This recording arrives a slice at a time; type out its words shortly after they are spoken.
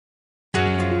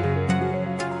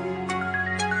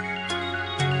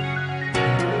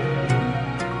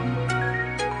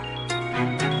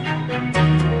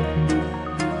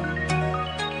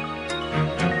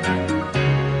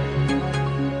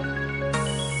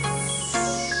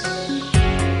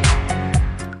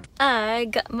I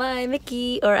got my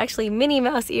Mickey, or actually Minnie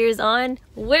Mouse ears on.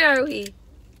 Where are we?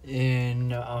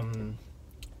 In,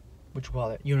 what you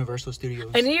call it? Universal Studios.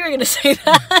 I knew you were gonna say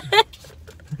that.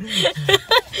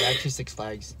 Yeah, actually Six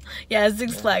Flags. Yeah,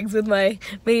 Six Flags with my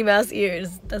Minnie Mouse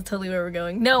ears. That's totally where we're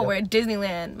going. No, we're at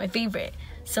Disneyland, my favorite.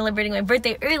 Celebrating my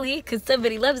birthday early because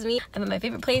somebody loves me. I'm at my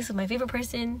favorite place with my favorite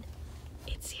person.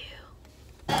 It's you.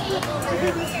 Are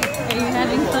you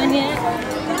having fun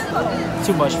yet?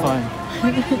 Too much fun.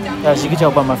 As you can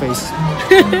tell by my face.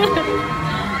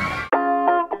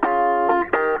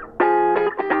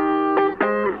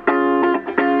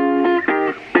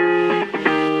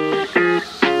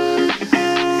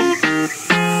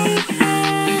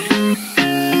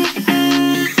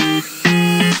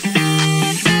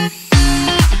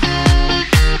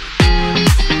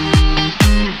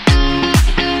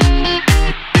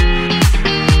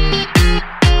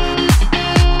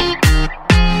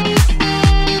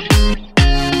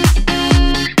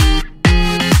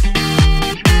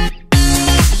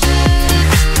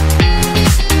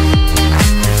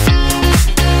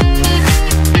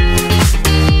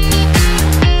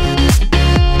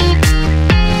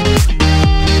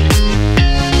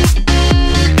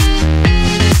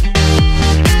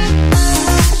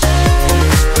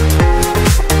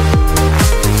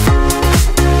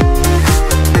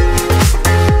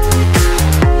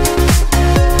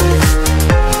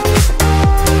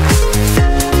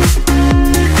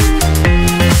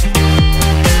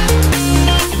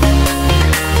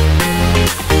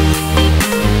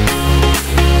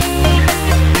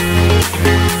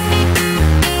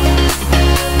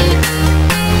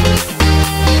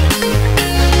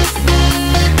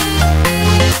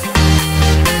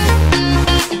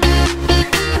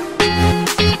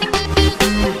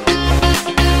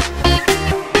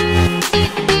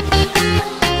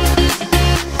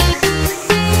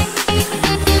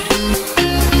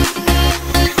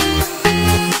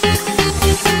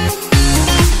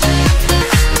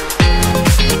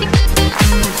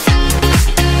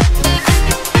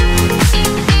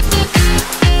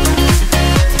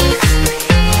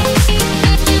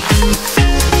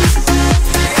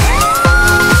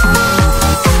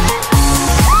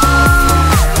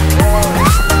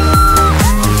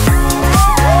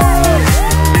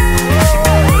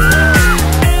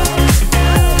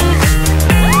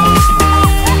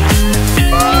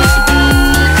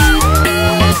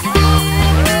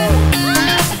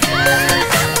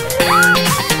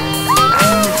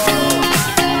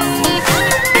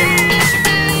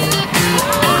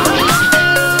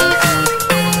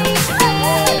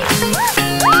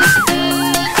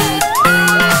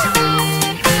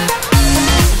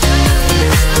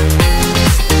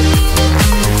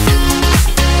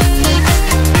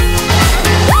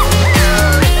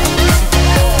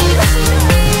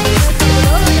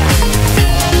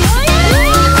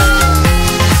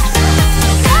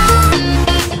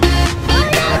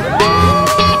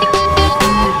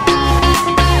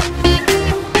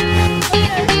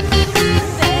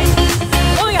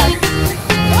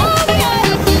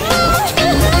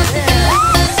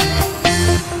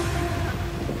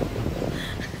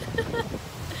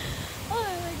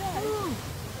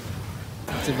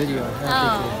 It's a video.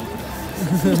 Oh.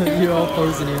 You're all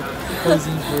posing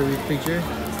for your picture.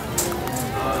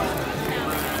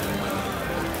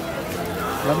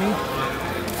 Yummy?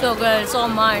 So good. It's all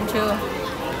mine too.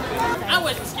 I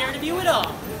wasn't scared of you at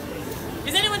all.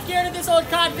 Is anyone scared of this old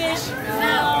codfish?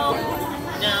 No.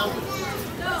 No.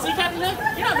 See, Captain Hook,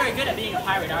 you're not very good at being a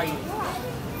pirate, are you?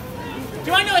 Do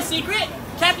you want to know a secret?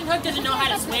 Captain Hook doesn't know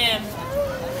how to swim.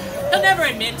 He'll never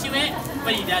admit to it,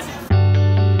 but he doesn't.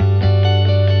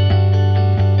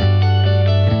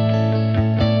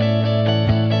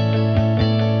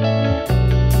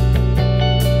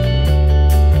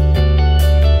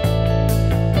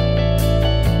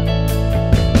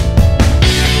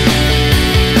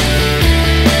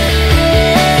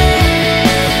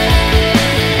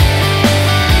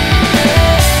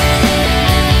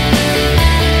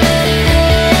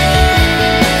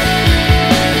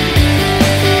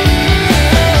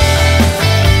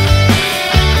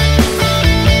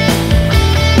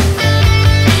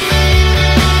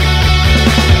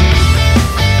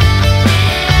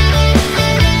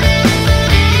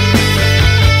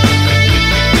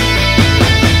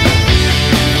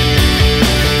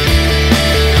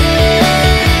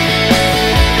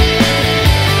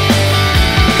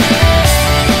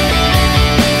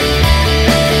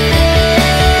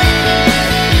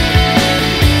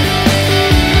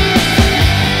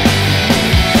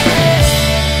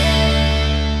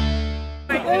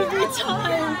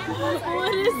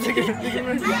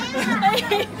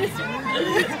 hate this.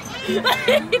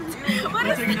 What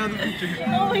is Take another picture.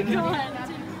 Oh my god.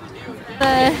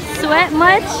 Sweat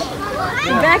much?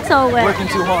 Your back's all wet. Working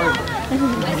too hard.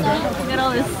 Look at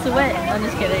all this sweat. I'm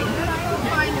just kidding.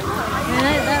 Man,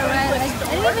 I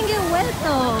didn't even get wet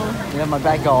though. Yeah, my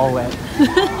back got all wet.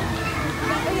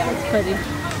 That's funny.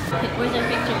 Where's our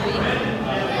picture, B?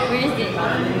 Where is it?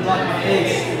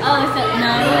 Oh, it's up.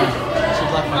 No. She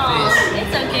blocked my face.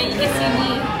 It's okay. You can see me.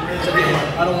 It's okay.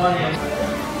 I don't want it.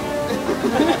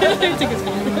 He took his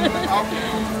phone.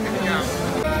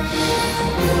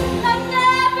 I'm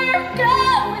never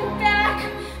going back.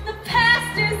 The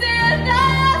past is in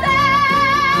the